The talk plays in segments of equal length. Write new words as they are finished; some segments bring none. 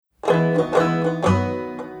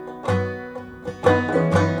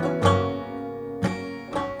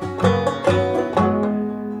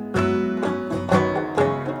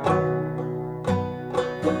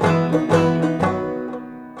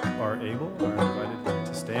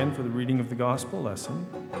Gospel lesson.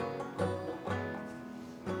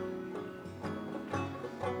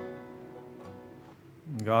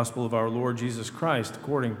 The Gospel of our Lord Jesus Christ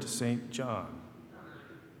according to St. John.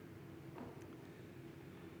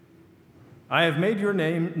 I have made your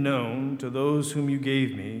name known to those whom you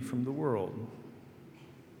gave me from the world.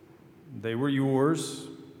 They were yours,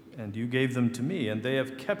 and you gave them to me, and they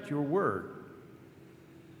have kept your word.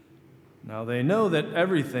 Now they know that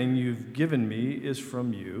everything you've given me is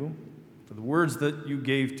from you. For the words that you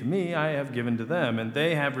gave to me, I have given to them, and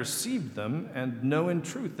they have received them and know in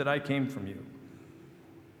truth that I came from you.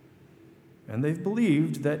 And they've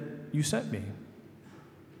believed that you sent me.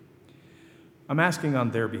 I'm asking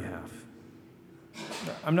on their behalf.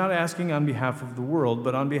 I'm not asking on behalf of the world,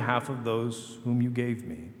 but on behalf of those whom you gave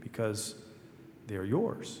me, because they are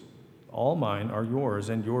yours. All mine are yours,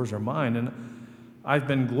 and yours are mine, and I've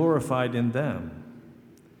been glorified in them.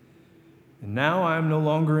 And now I am no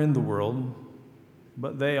longer in the world,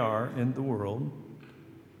 but they are in the world,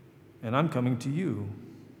 and I'm coming to you.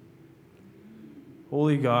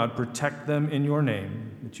 Holy God, protect them in your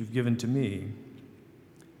name that you've given to me,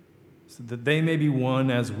 so that they may be one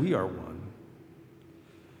as we are one.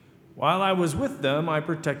 While I was with them, I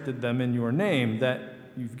protected them in your name that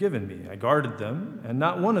you've given me. I guarded them, and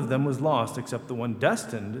not one of them was lost except the one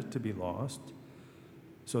destined to be lost,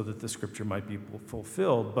 so that the scripture might be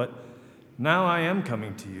fulfilled. But now I am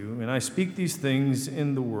coming to you, and I speak these things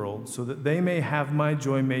in the world, so that they may have my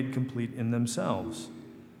joy made complete in themselves.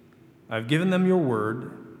 I've given them your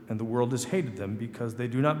word, and the world has hated them, because they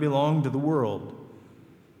do not belong to the world,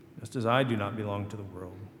 just as I do not belong to the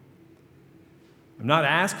world. I'm not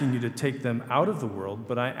asking you to take them out of the world,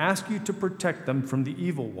 but I ask you to protect them from the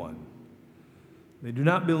evil one. They do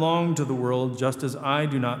not belong to the world, just as I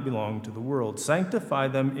do not belong to the world. Sanctify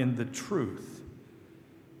them in the truth.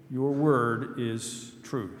 Your word is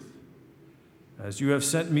truth. As you have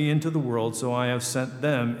sent me into the world, so I have sent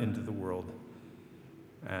them into the world.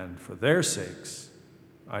 And for their sakes,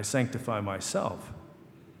 I sanctify myself,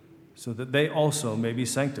 so that they also may be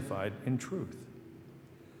sanctified in truth.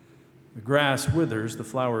 The grass withers, the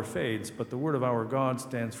flower fades, but the word of our God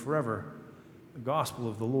stands forever. The gospel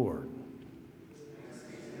of the Lord.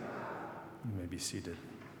 You may be seated.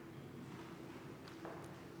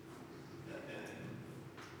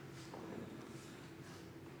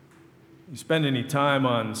 You spend any time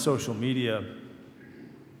on social media,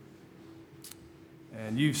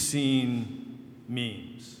 and you've seen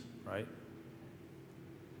memes, right?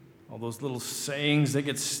 All those little sayings that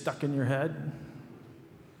get stuck in your head.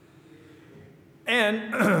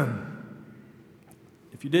 And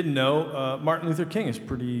if you didn't know, Martin Luther King is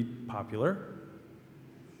pretty popular.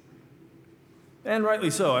 And rightly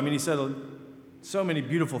so. I mean, he said so many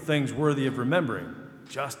beautiful things worthy of remembering.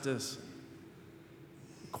 Justice,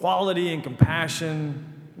 equality, and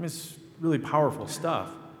compassion. I mean, it's really powerful stuff.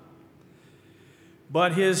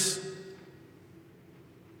 But his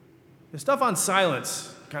stuff on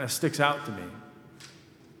silence kind of sticks out to me.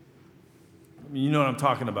 I mean, you know what I'm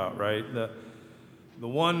talking about, right? The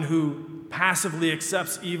one who passively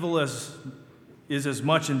accepts evil is as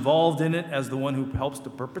much involved in it as the one who helps to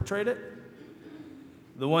perpetrate it.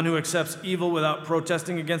 The one who accepts evil without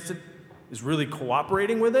protesting against it is really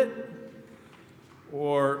cooperating with it.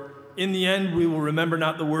 Or, in the end, we will remember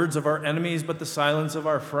not the words of our enemies, but the silence of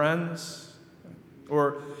our friends.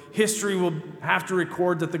 Or, history will have to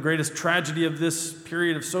record that the greatest tragedy of this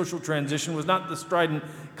period of social transition was not the strident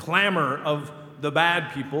clamor of the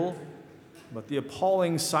bad people, but the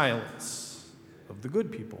appalling silence of the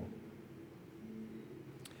good people.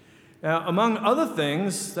 Now, among other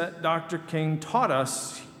things that Dr. King taught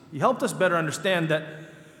us, he helped us better understand that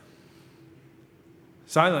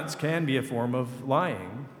silence can be a form of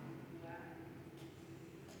lying,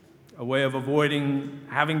 a way of avoiding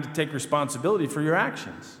having to take responsibility for your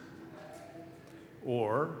actions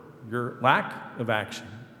or your lack of action.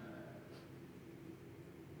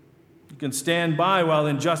 You can stand by while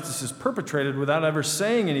injustice is perpetrated without ever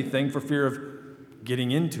saying anything for fear of getting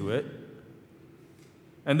into it.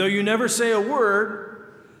 And though you never say a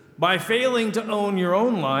word, by failing to own your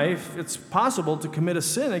own life, it's possible to commit a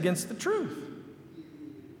sin against the truth.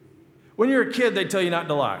 When you're a kid, they tell you not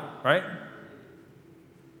to lie, right?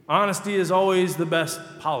 Honesty is always the best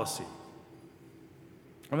policy.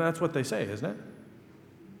 I mean, that's what they say, isn't it?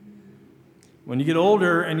 When you get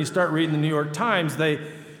older and you start reading the New York Times, they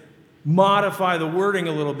modify the wording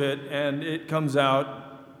a little bit, and it comes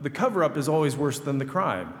out, the cover-up is always worse than the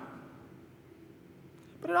crime.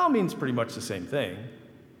 But it all means pretty much the same thing.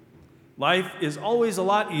 Life is always a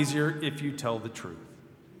lot easier if you tell the truth.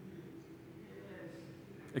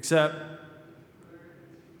 Except,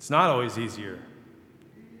 it's not always easier,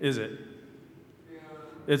 is it?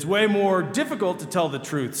 It's way more difficult to tell the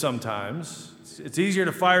truth sometimes. It's easier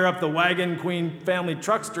to fire up the Wagon Queen family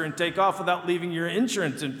truckster and take off without leaving your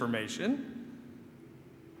insurance information.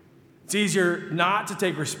 It's easier not to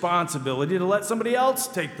take responsibility, to let somebody else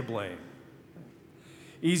take the blame.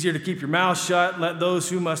 Easier to keep your mouth shut, let those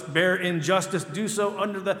who must bear injustice do so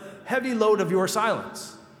under the heavy load of your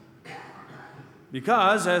silence.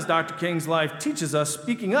 Because, as Dr. King's life teaches us,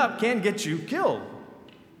 speaking up can get you killed.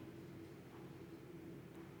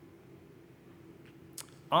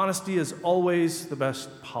 Honesty is always the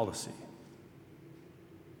best policy.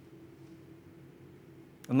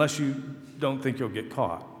 Unless you don't think you'll get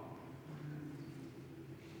caught.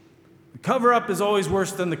 The cover-up is always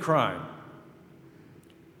worse than the crime.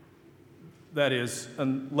 That is,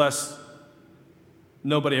 unless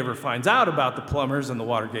nobody ever finds out about the plumbers in the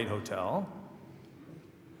Watergate Hotel.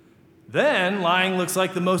 Then lying looks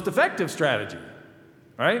like the most effective strategy,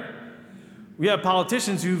 right? We have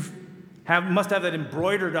politicians who must have that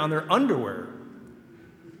embroidered on their underwear.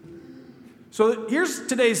 So here's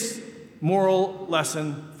today's moral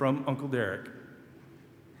lesson from Uncle Derek.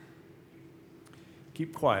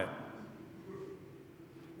 Keep quiet.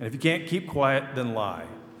 And if you can't keep quiet, then lie.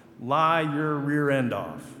 Lie your rear end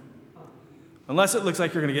off. Unless it looks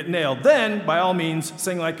like you're going to get nailed, then, by all means,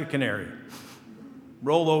 sing like a canary.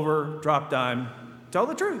 Roll over, drop dime, tell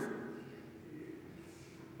the truth.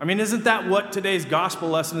 I mean, isn't that what today's gospel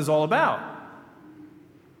lesson is all about?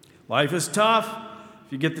 Life is tough.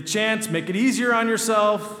 If you get the chance, make it easier on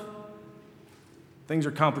yourself. Things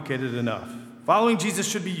are complicated enough. Following Jesus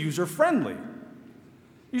should be user-friendly.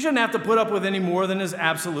 You shouldn't have to put up with any more than is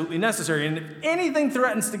absolutely necessary. And if anything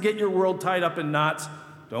threatens to get your world tied up in knots,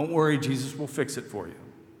 don't worry, Jesus will fix it for you.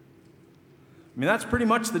 I mean, that's pretty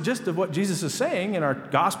much the gist of what Jesus is saying in our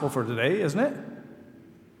gospel for today, isn't it?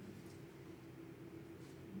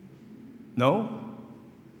 No?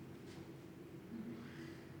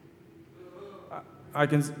 I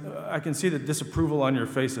can see the disapproval on your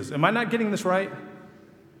faces. Am I not getting this right?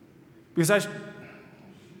 Because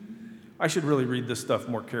I should really read this stuff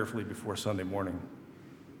more carefully before Sunday morning.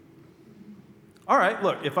 All right,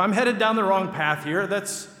 look, if I'm headed down the wrong path here,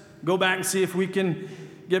 let's go back and see if we can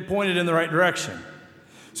get pointed in the right direction.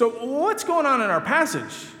 So what's going on in our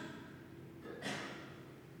passage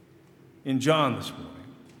in John this morning?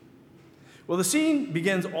 Well, the scene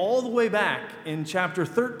begins all the way back in chapter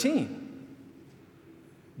 13.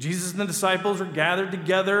 Jesus and the disciples are gathered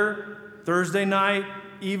together Thursday night,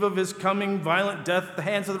 eve of his coming violent death at the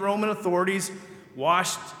hands of the Roman authorities,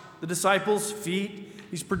 washed the disciples' feet.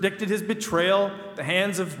 He's predicted his betrayal at the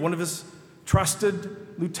hands of one of his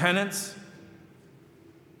trusted lieutenants.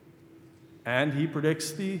 And he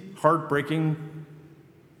predicts the heartbreaking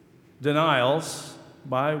denials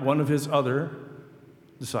by one of his other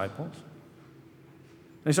disciples.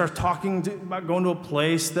 And he starts talking about going to a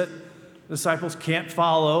place that the disciples can't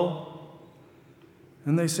follow.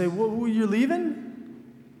 And they say, well, you're leaving?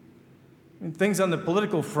 I mean, things on the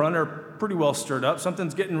political front are pretty well stirred up.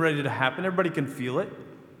 Something's getting ready to happen. Everybody can feel it.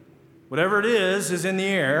 Whatever it is in the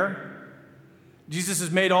air. Jesus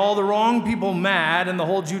has made all the wrong people mad, and the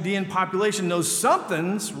whole Judean population knows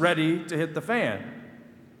something's ready to hit the fan.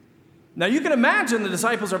 Now, you can imagine the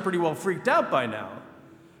disciples are pretty well freaked out by now.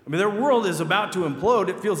 I mean, their world is about to implode,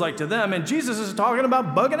 it feels like to them, and Jesus is talking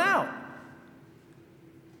about bugging out.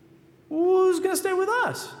 Who's going to stay with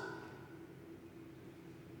us?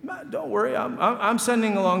 Don't worry, I'm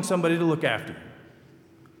sending along somebody to look after you.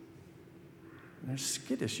 And they're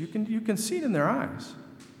skittish. You can see it in their eyes.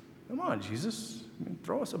 Come on, Jesus,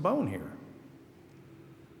 throw us a bone here.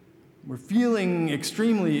 We're feeling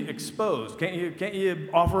extremely exposed. Can't you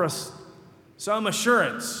offer us some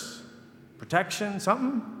assurance, protection,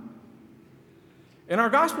 something? In our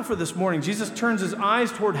gospel for this morning, Jesus turns his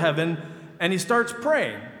eyes toward heaven and he starts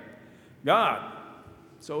praying. God,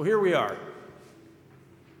 so here we are.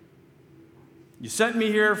 You sent me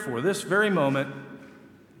here for this very moment.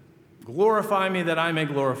 Glorify me that I may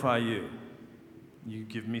glorify you. You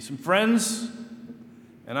give me some friends,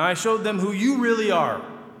 and I showed them who you really are.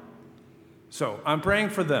 So I'm praying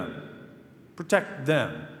for them. Protect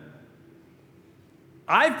them.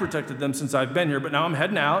 I've protected them since I've been here, but now I'm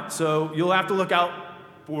heading out, so you'll have to look out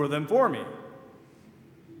for them for me.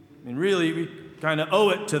 I mean, really, we kind of owe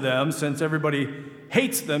it to them since everybody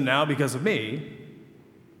hates them now because of me.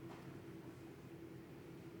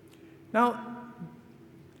 Now,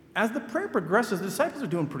 as the prayer progresses, the disciples are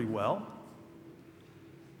doing pretty well.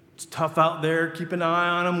 It's tough out there. Keep an eye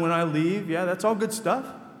on them when I leave. Yeah, that's all good stuff.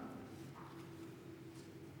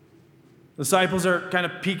 The disciples are kind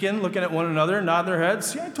of peeking, looking at one another, nod their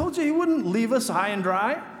heads. See, I told you he wouldn't leave us high and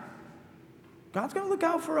dry. God's going to look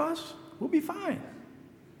out for us. We'll be fine.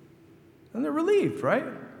 And they're relieved, right?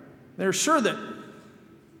 They're sure that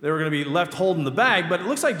they were going to be left holding the bag, but it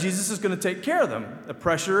looks like Jesus is going to take care of them. The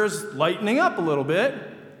pressure is lightening up a little bit.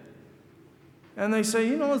 And they say,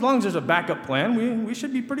 as long as there's a backup plan, we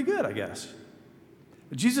should be pretty good, I guess.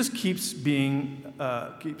 But Jesus keeps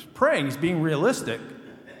praying. He's being realistic.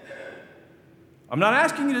 I'm not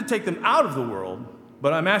asking you to take them out of the world,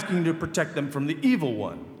 but I'm asking you to protect them from the evil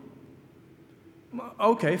one.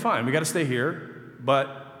 Okay, fine. We got to stay here,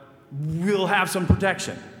 but we'll have some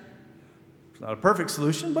protection. It's not a perfect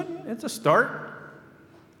solution, but it's a start.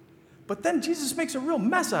 But then Jesus makes a real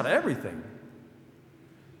mess out of everything.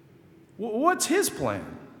 What's his plan?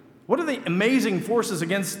 What are the amazing forces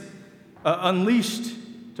unleashed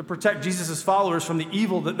to protect Jesus' followers from the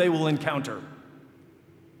evil that they will encounter?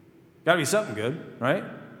 Got to be something good, right?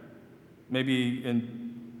 Maybe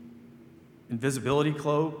an invisibility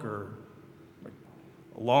cloak, or like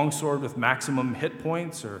a longsword with maximum hit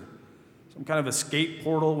points, or some kind of escape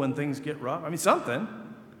portal when things get rough. I mean, something.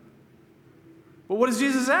 But what does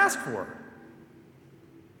Jesus ask for?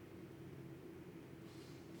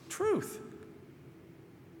 Truth.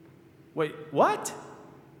 Wait, what?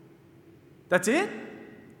 That's it?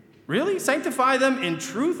 Really? Sanctify them in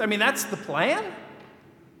truth? I mean, that's the plan?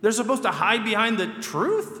 They're supposed to hide behind the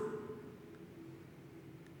truth?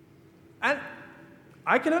 And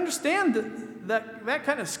I can understand that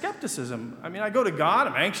kind of skepticism. I mean, I go to God,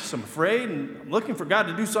 I'm anxious, I'm afraid, and I'm looking for God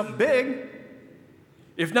to do something big.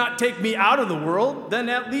 If not take me out of the world, then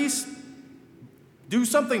at least do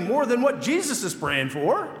something more than what Jesus is praying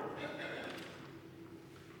for.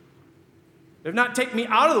 If not take me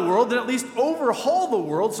out of the world, then at least overhaul the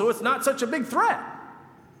world so it's not such a big threat.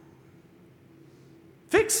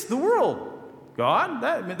 Fix the world, God.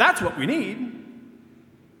 That's what we need.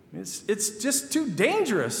 It's just too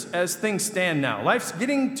dangerous as things stand now. Life's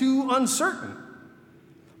getting too uncertain.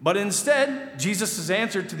 But instead, Jesus'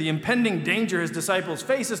 answer to the impending danger his disciples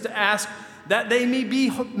face is to ask that they may be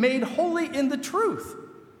made holy in the truth.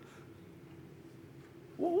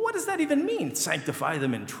 Well, what does that even mean, sanctify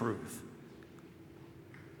them in truth?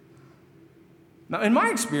 Now, in my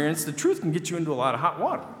experience, the truth can get you into a lot of hot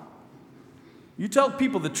water. You tell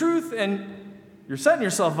people the truth, and you're setting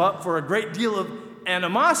yourself up for a great deal of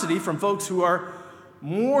animosity from folks who are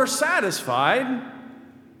more satisfied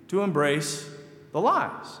to embrace the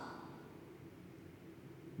lies.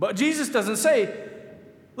 But Jesus doesn't say,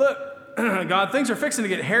 look, God, things are fixing to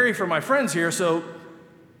get hairy for my friends here, so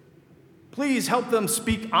please help them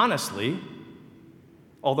speak honestly.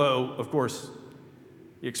 Although, of course,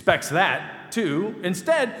 he expects that too.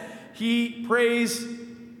 Instead, he prays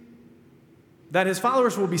that his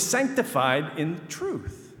followers will be sanctified in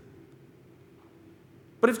truth.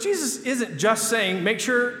 But if Jesus isn't just saying, make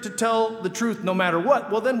sure to tell the truth no matter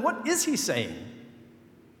what, well, then what is he saying?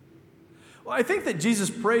 Well, I think that Jesus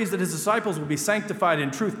prays that his disciples will be sanctified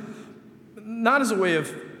in truth, not as a way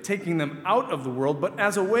of taking them out of the world, but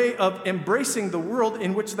as a way of embracing the world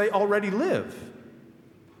in which they already live.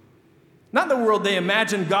 Not the world they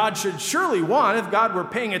imagine God should surely want if God were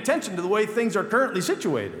paying attention to the way things are currently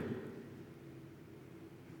situated.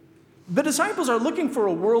 The disciples are looking for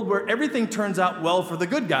a world where everything turns out well for the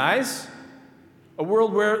good guys, a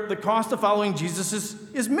world where the cost of following Jesus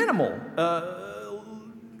is minimal,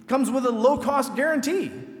 comes with a low-cost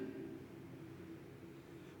guarantee.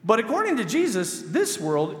 But according to Jesus, this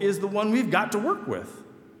world is the one we've got to work with.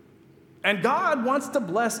 And God wants to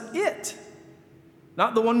bless it,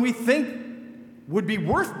 not the one we think would be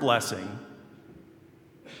worth blessing.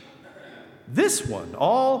 This one,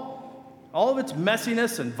 all of its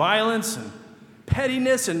messiness and violence and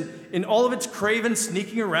pettiness and in all of its craven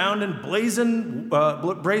sneaking around and brazen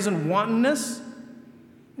wantonness. And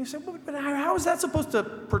you say, but how is that supposed to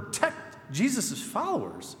protect Jesus'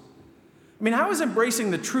 followers? I mean, how is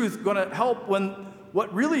embracing the truth going to help when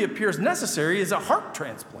what really appears necessary is a heart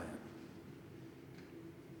transplant?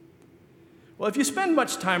 Well, if you spend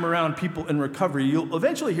much time around people in recovery, you'll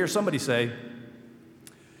eventually hear somebody say,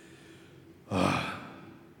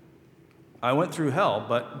 I went through hell,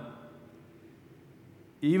 but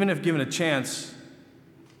even if given a chance,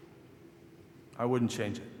 I wouldn't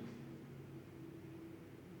change it.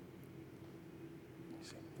 You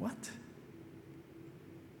say, what?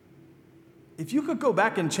 If you could go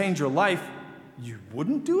back and change your life, you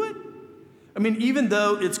wouldn't do it? I mean, even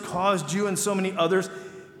though it's caused you and so many others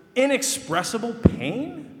inexpressible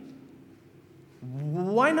pain,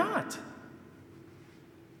 why not?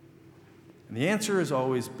 And the answer is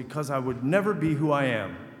always because I would never be who I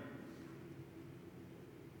am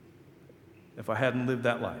if I hadn't lived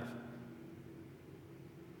that life.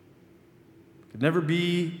 I could never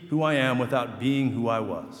be who I am without being who I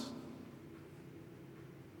was.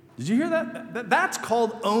 Did you hear that? That's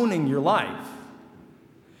called owning your life.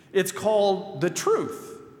 It's called the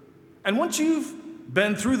truth. And once you've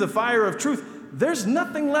been through the fire of truth, there's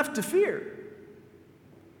nothing left to fear.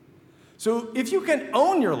 So if you can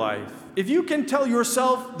own your life, if you can tell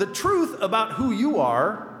yourself the truth about who you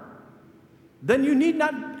are, then you need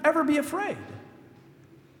not ever be afraid.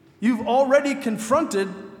 You've already confronted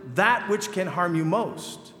that which can harm you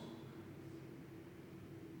most.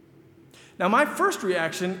 Now, my first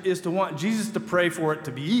reaction is to want Jesus to pray for it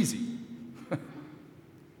to be easy.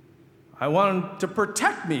 I want him to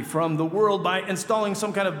protect me from the world by installing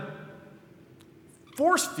some kind of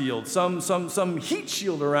force field, some heat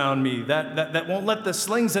shield around me that won't let the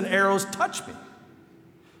slings and arrows touch me.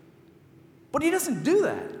 But he doesn't do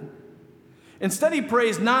that. Instead, he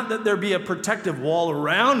prays not that there be a protective wall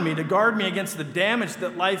around me to guard me against the damage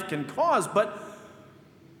that life can cause, but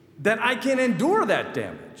that I can endure that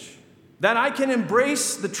damage, that I can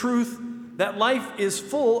embrace the truth that life is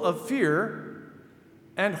full of fear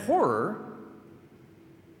and horror,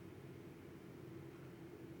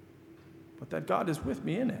 but that God is with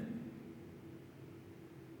me in it.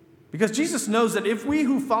 Because Jesus knows that if we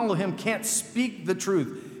who follow him can't speak the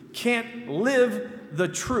truth, can't live the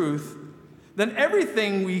truth, then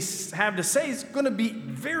everything we have to say is going to be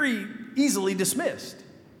very easily dismissed.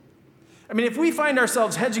 I mean, if we find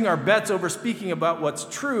ourselves hedging our bets over speaking about what's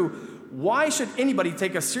true, why should anybody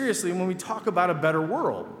take us seriously when we talk about a better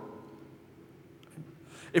world?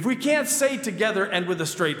 If we can't say together and with a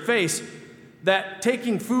straight face that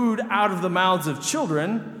taking food out of the mouths of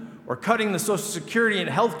children or cutting the Social Security and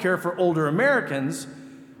health care for older Americans,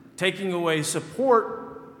 taking away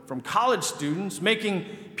support from college students, making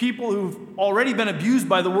people who've already been abused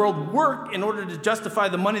by the world work in order to justify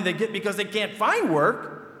the money they get because they can't find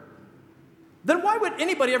work, then why would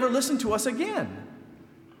anybody ever listen to us again?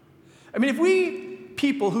 I mean, if we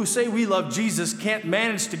people who say we love Jesus can't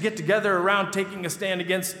manage to get together around taking a stand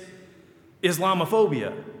against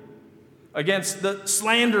Islamophobia, against the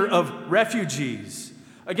slander of refugees,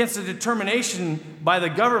 against the determination by the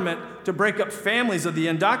government to break up families of the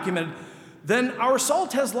undocumented, then our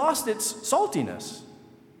salt has lost its saltiness.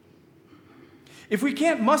 If we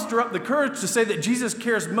can't muster up the courage to say that Jesus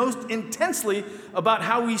cares most intensely about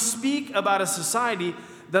how we speak about a society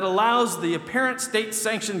that allows the apparent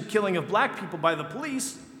state-sanctioned killing of black people by the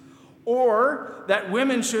police, or that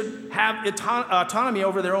women should have autonomy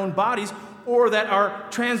over their own bodies, or that our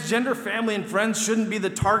transgender family and friends shouldn't be the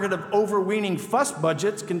target of overweening fuss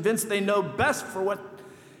budgets convinced they know best for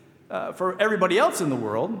everybody else in the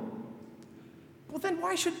world, well, then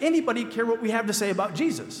why should anybody care what we have to say about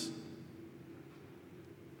Jesus,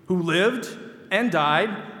 who lived and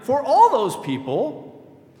died for all those people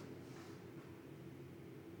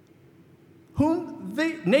whom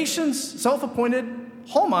the nation's self-appointed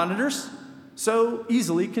hall monitors so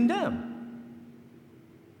easily condemn?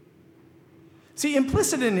 See,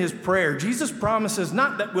 implicit in his prayer, Jesus promises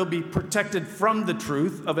not that we'll be protected from the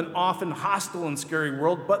truth of an often hostile and scary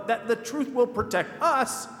world, but that the truth will protect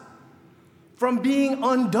us from being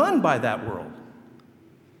undone by that world.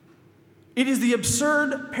 It is the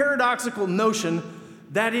absurd, paradoxical notion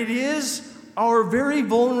that it is our very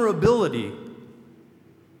vulnerability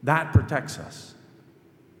that protects us.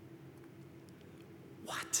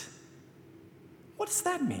 What? What does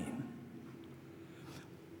that mean?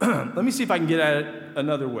 Let me see if I can get at it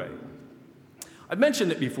another way. I've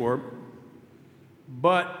mentioned it before,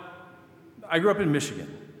 but I grew up in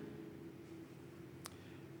Michigan.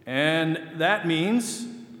 And that means,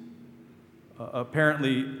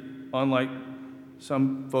 apparently, unlike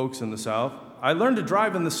some folks in the South, I learned to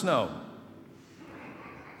drive in the snow.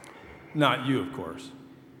 Not you, of course.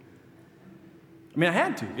 I mean, I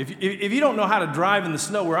had to. If you don't know how to drive in the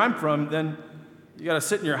snow where I'm from, then you got to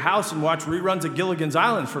sit in your house and watch reruns of Gilligan's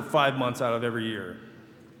Island for 5 months out of every year.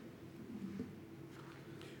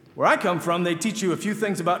 Where I come from, they teach you a few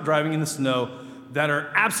things about driving in the snow that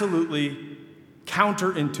are absolutely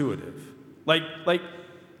counterintuitive. Like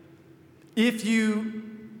if you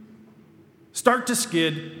start to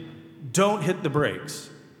skid, don't hit the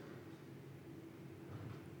brakes.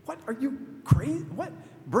 What, are you crazy? What?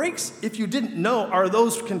 Brakes, if you didn't know, are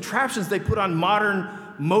those contraptions they put on modern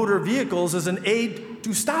motor vehicles as an aid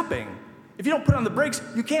to stopping. If you don't put on the brakes,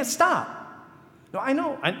 you can't stop. No,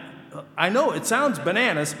 I know it sounds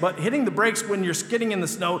bananas, but hitting the brakes when you're skidding in the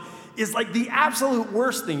snow is like the absolute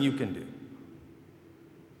worst thing you can do.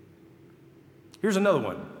 Here's another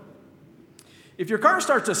one. If your car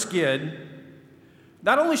starts to skid,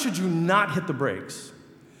 not only should you not hit the brakes,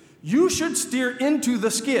 you should steer into the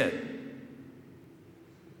skid.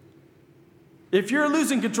 If you're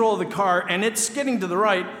losing control of the car and it's skidding to the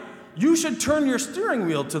right, you should turn your steering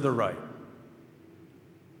wheel to the right.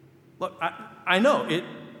 Look, I know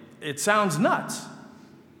it sounds nuts.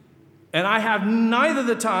 And I have neither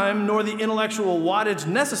the time nor the intellectual wattage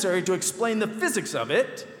necessary to explain the physics of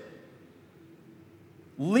it.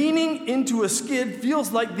 Leaning into a skid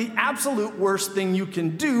feels like the absolute worst thing you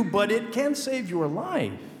can do, but it can save your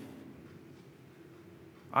life.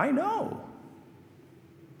 I know.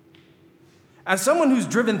 As someone who's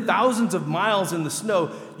driven thousands of miles in the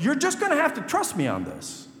snow, you're just going to have to trust me on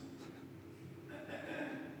this.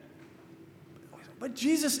 But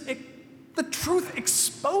Jesus, the truth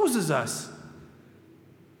exposes us.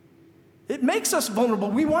 It makes us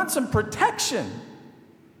vulnerable. We want some protection.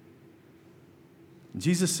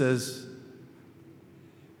 Jesus says,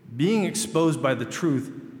 being exposed by the truth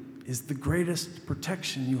is the greatest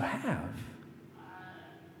protection you have.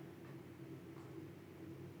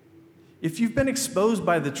 If you've been exposed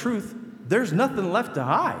by the truth, there's nothing left to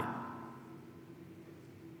hide.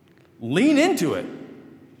 Lean into it.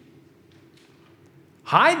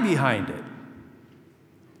 Hide behind it.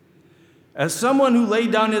 As someone who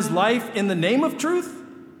laid down his life in the name of truth,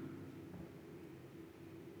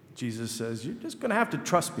 Jesus says, you're just going to have to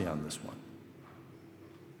trust me on this one.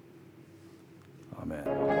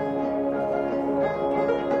 Amen.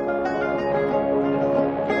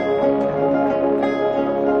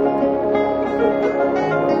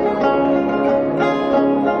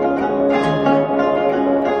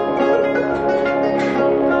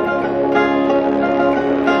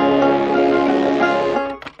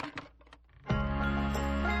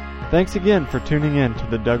 Thanks again for tuning in to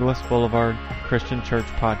the Douglas Boulevard Christian Church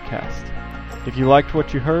podcast. If you liked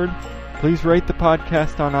what you heard, please rate the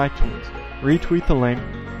podcast on iTunes, retweet the link,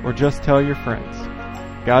 or just tell your friends.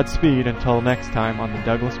 Godspeed until next time on the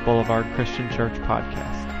Douglas Boulevard Christian Church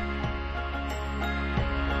podcast.